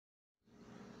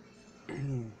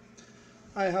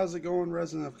Hi, how's it going,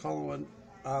 resident of Collinwood?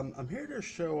 I'm here to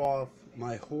show off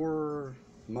my horror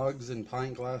mugs and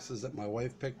pint glasses that my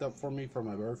wife picked up for me for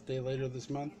my birthday later this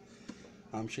month.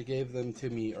 She gave them to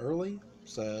me early,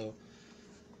 so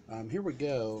here we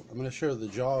go. I'm going to show the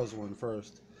Jaws one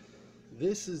first.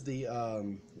 This is the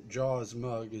Jaws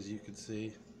mug, as you can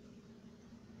see.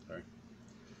 Sorry.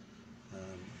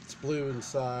 It's blue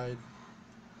inside.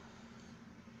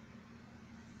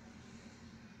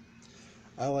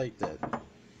 I like that.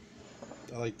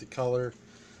 I like the color.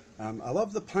 I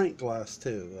love the pint glass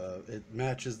too. It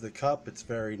matches the cup. It's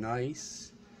very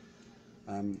nice.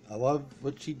 I love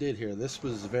what she did here. This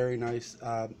was very nice.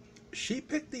 She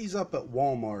picked these up at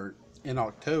Walmart in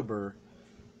October.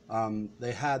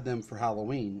 They had them for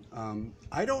Halloween.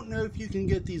 I don't know if you can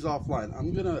get these offline.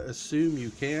 I'm gonna assume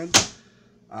you can.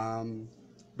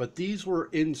 But these were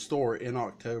in store in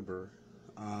October,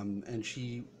 and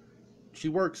she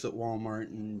works at Walmart,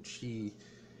 and she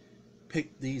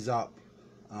picked these up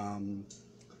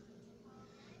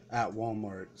at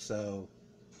Walmart. So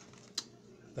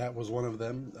that was one of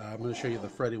them. I'm going to show you the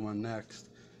Freddy one next.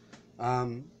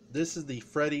 This is the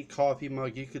Freddy coffee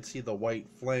mug. You can see the white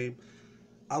flame.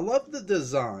 I love the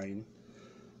design.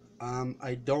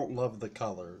 I don't love the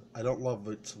color. I don't love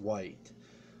it's white.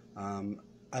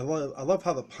 I love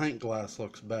how the pint glass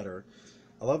looks better.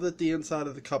 I love that the inside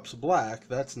of the cup's black.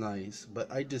 That's nice.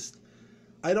 But I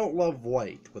don't love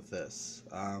white with this.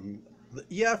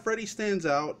 Yeah, Freddy stands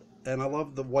out, and I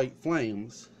love the white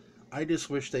flames. I just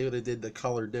wish they would have did the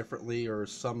color differently, or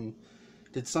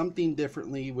did something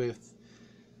differently with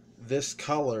this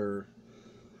color,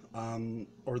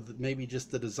 or maybe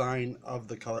just the design of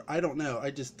the color. I don't know.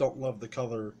 I just don't love the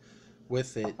color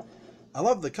with it. I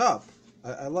love the cup.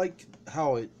 I like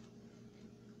how it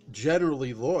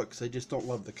generally looks. I just don't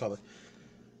love the color.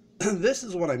 This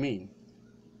is what I mean.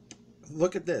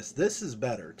 Look at this. This is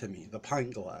better to me, the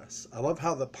pint glass. I love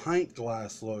how the pint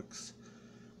glass looks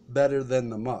better than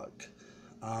the mug.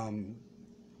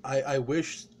 I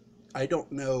wish, I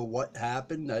don't know what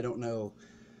happened. I don't know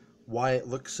why it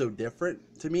looks so different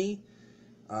to me.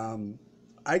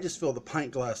 I just feel the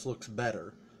pint glass looks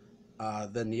better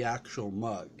than the actual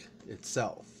mug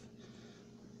itself.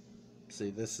 See,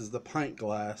 this is the pint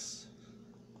glass,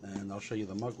 and I'll show you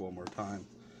the mug one more time.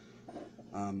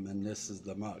 And this is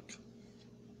the mug.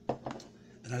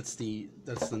 And that's the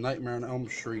Nightmare on Elm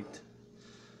Street.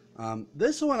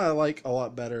 This one I like a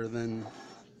lot better than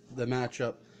the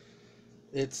matchup.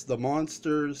 It's the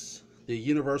monsters, the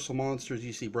Universal monsters.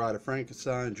 You see Bride of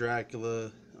Frankenstein,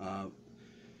 Dracula,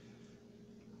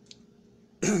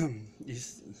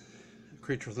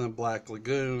 Creature within the Black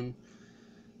Lagoon.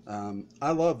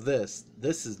 I love this.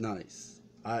 This is nice.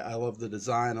 I love the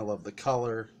design. I love the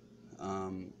color.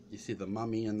 You see the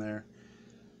mummy in there.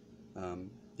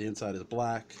 The inside is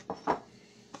black.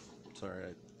 Sorry,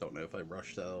 I don't know if I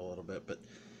brushed that a little bit, but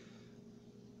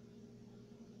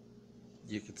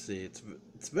you can see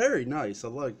it's very nice. I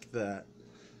like that.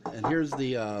 And here's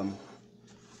the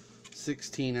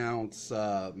 16-ounce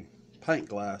pint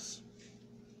glass.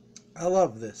 I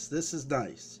love this. This is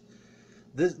nice.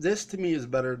 This to me is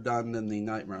better done than the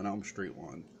Nightmare on Elm Street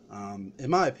one, in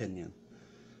my opinion.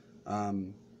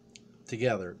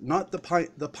 Together, not the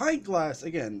pint glass.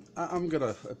 Again, I'm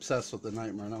gonna obsess with the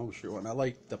Nightmare on Elm Street one. I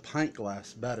like the pint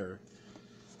glass better,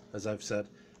 as I've said,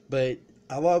 but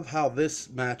I love how this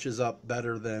matches up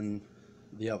better than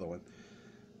the other one.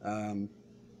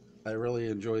 I really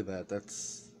enjoy that.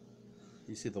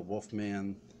 You see the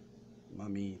Wolfman,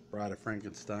 Mummy, Bride of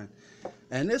Frankenstein,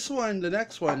 and this one, the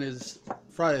next one is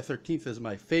Friday the 13th is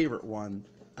my favorite one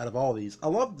out of all these. I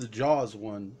love the Jaws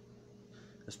one,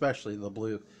 especially the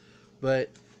blue.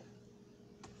 But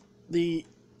the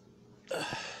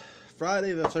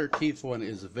Friday the 13th one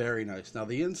is very nice. Now,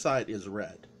 the inside is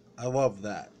red. I love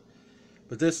that.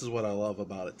 But this is what I love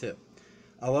about it, too.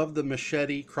 I love the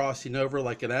machete crossing over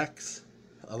like an X.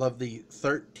 I love the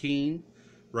 13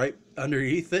 right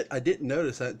underneath it. I didn't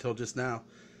notice that until just now.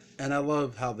 And I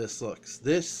love how this looks.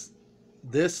 This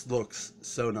looks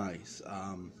so nice.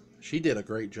 She did a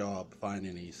great job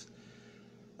finding these.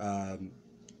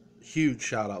 Huge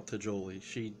shout out to Julie.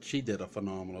 She did a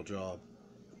phenomenal job.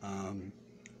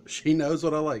 She knows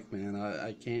what I like, man.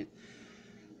 I can't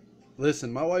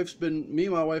listen. Me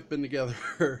and my wife been together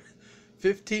for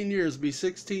 15 years. Be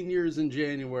 16 years in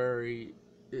January.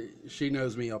 She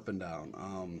knows me up and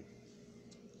down.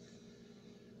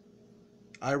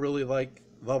 I really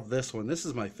love this one. This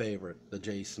is my favorite, the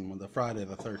Jason one, the Friday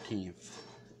the 13th,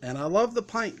 and I love the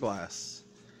pint glass.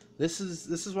 This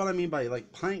is what I mean by,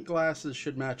 like, pint glasses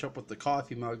should match up with the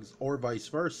coffee mugs or vice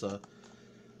versa.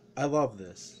 I love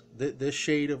this. This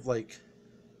shade of like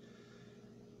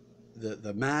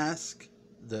the mask,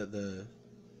 the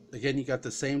again, you got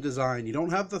the same design. You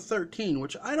don't have the 13,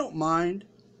 which I don't mind.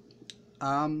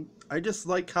 I just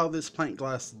like how this pint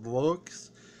glass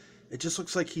looks. It just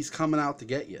looks like he's coming out to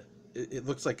get you. It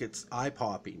looks like it's eye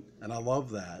popping, and I love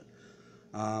that.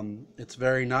 It's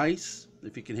very nice,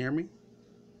 if you can hear me.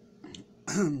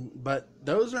 But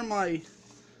those are my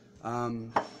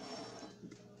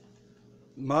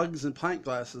mugs and pint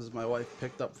glasses my wife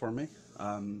picked up for me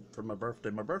for my birthday.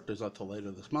 My birthday's not till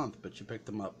later this month, but she picked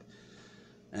them up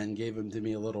and gave them to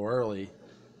me a little early.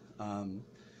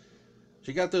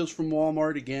 She got those from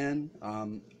Walmart again.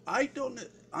 I'm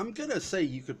gonna say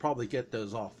you could probably get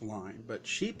those offline, but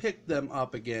she picked them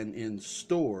up again in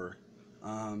store.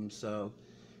 So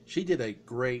she did a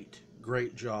great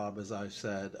job, as I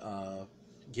said,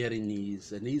 getting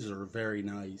these, and these are very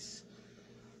nice.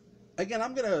 Again,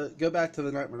 I'm gonna go back to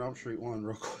the Nightmare on Elm Street one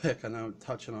real quick. I know I'm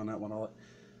touching on that one.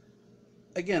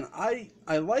 Again, I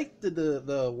like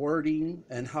the wording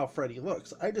and how Freddy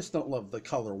looks. I just don't love the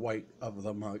color white of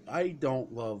the mug. I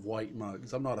don't love white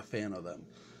mugs. I'm not a fan of them.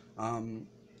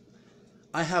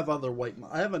 I have another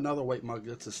white mug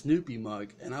that's a Snoopy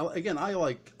mug, and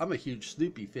I'm a huge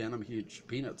Snoopy fan. I'm a huge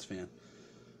Peanuts fan,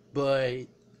 but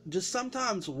just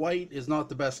sometimes white is not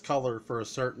the best color for a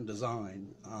certain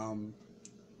design.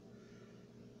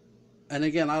 And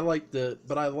again, I like the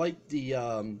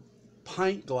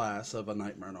pint glass of A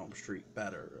Nightmare on Elm Street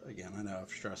better. Again, I know I've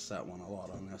stressed that one a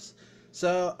lot on this.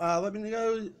 So let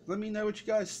me know what you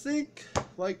guys think.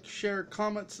 Like, share,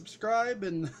 comment, subscribe,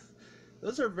 and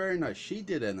those are very nice. She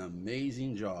did an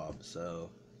amazing job. So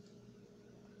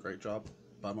great job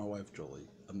by my wife Julie.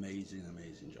 Amazing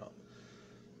job.